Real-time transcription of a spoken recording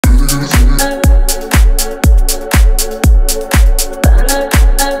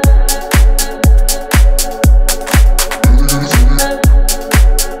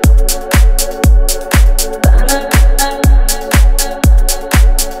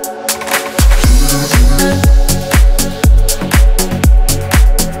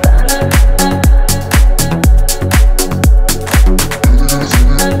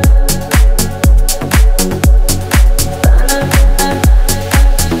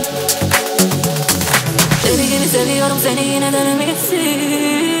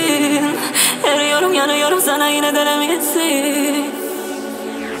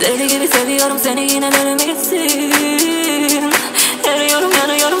Deli gibi seviyorum seni, yine deli misin? Eriyorum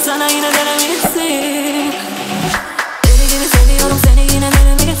yanıyorum sana, yine deli misin? Deli gibi seviyorum seni, yine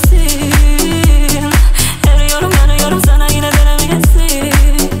deli misin? Eriyorum yanıyorum sana, yine deli misin?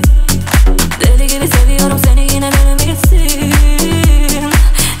 Deli gibi seviyorum seni, yine deli misin?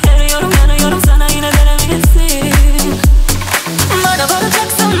 Eriyorum yanıyorum sana, yine deli misin? Bana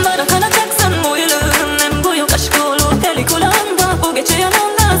varacaksın, bana kanacaksın, bu yılın en büyük aşkı olur deli kulağında. Bu gece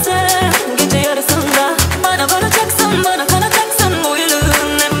yanımda sen, gece yarısında. Bana varacaksın, bana kanacaksın, bu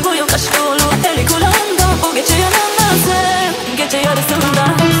yılın en büyük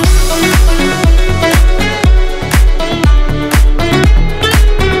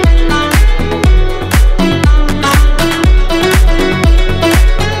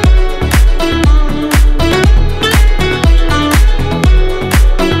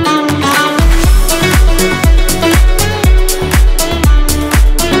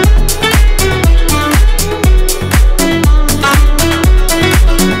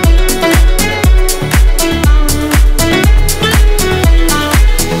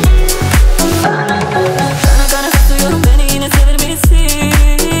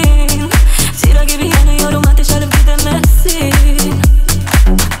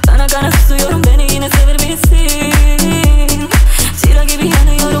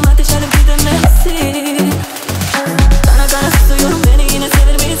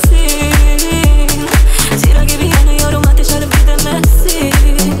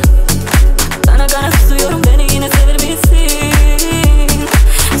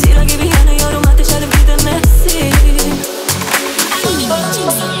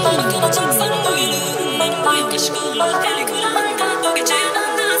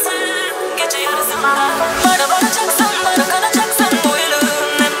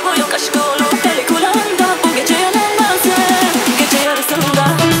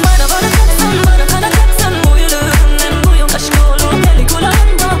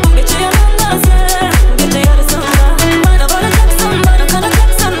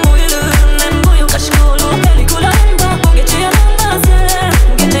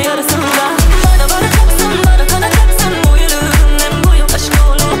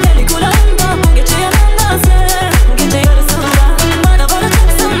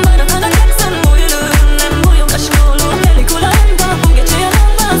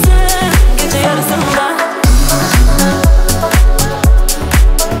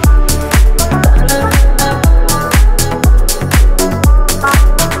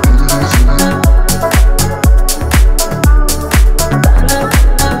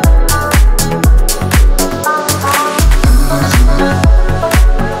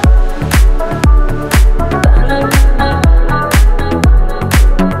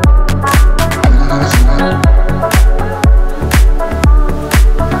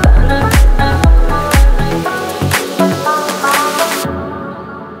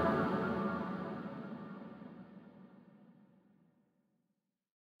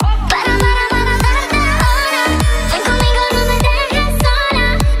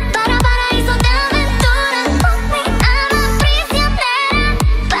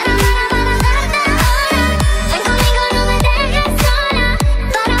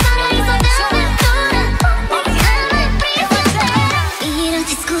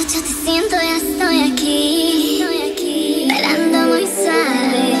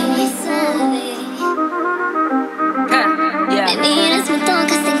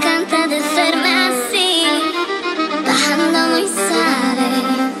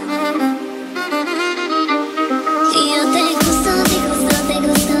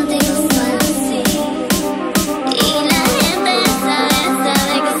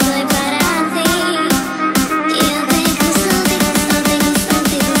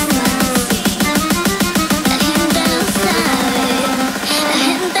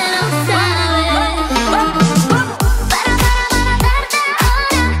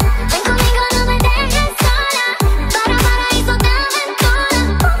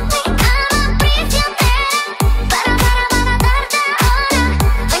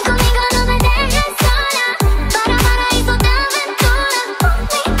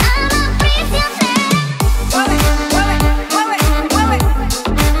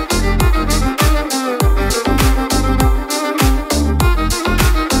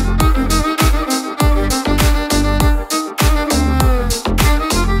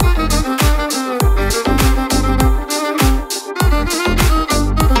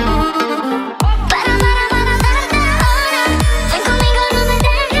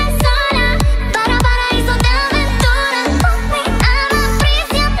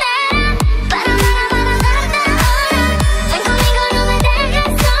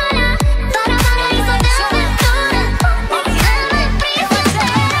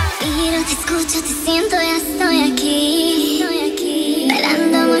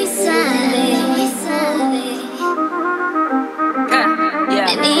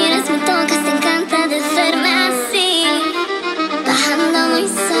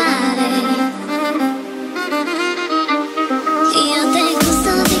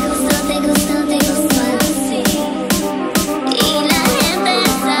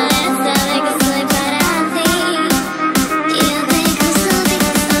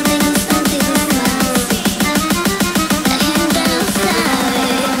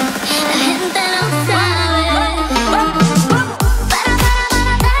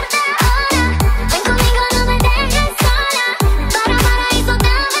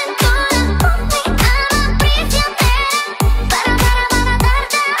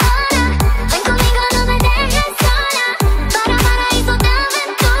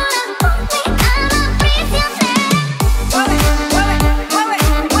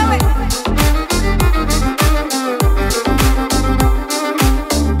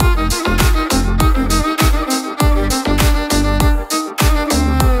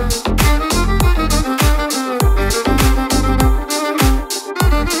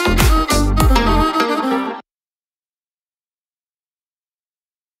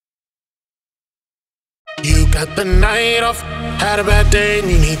got the night off, had a bad day and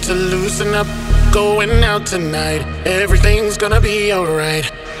you need to loosen up. Going out tonight, everything's gonna be alright.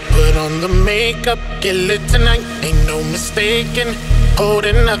 Put on the makeup, get lit tonight, ain't no mistaking.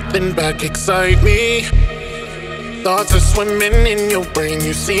 Holding nothing back, excite me. Thoughts are swimming in your brain,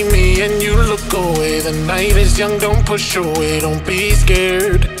 you see me and you look away. The night is young, don't push away, don't be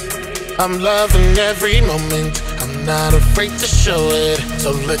scared. I'm loving every moment, I'm not afraid to show it.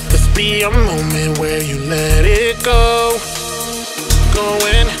 So let this be a moment where you let it go.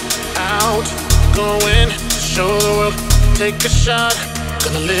 Going out, going to show the world, take a shot.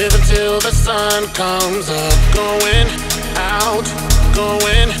 Gonna live until the sun comes up. Going out,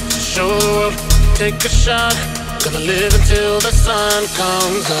 going to show the world, take a shot. Gonna live until the sun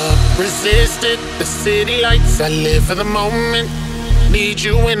comes up. Resisted the city lights, I live for the moment. Need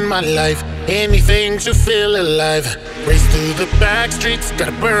you in my life, anything to feel alive. Race through the back streets,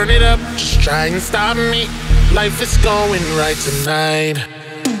 gotta burn it up. Just try and stop me, life is going right tonight.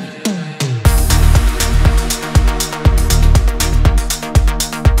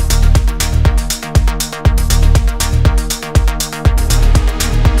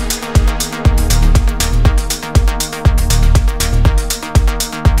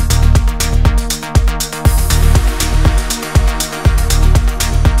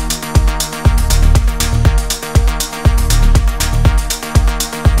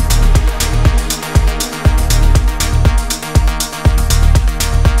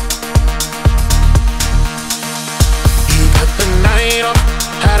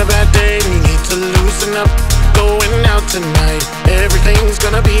 Going out tonight, everything's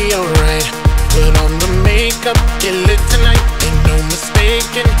gonna be alright. Put on the makeup, get lit tonight, ain't no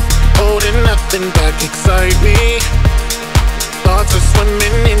mistaking. Holding nothing back, excite me. Thoughts are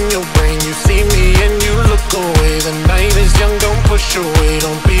swimming in your brain, you see me and you look away. The night is young, don't push away,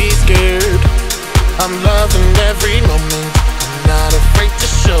 don't be scared. I'm loving every moment, I'm not afraid to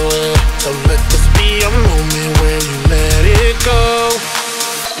show it. So let this be a moment where you let it go.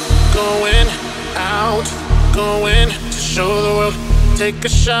 Going out, going to show the world, take a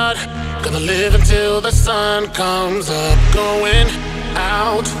shot. Gonna live until the sun comes up. Going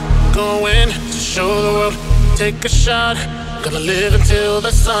out, going to show the world, take a shot. Gonna live until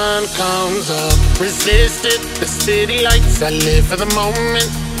the sun comes up. Resisted the city lights, I live for the moment.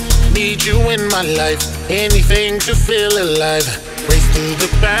 Need you in my life, anything to feel alive. Race through the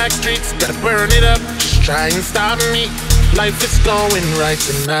back streets, gotta burn it up. Just try and stop me, life is going right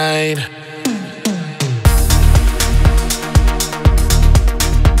tonight.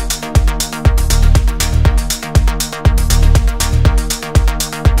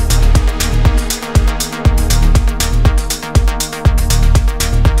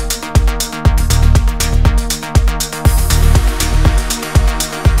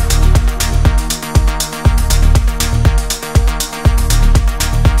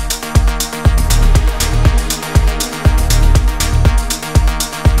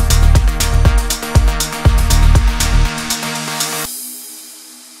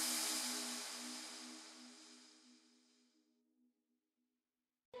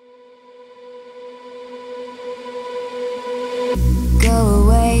 Go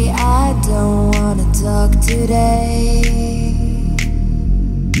away, I don't wanna talk today.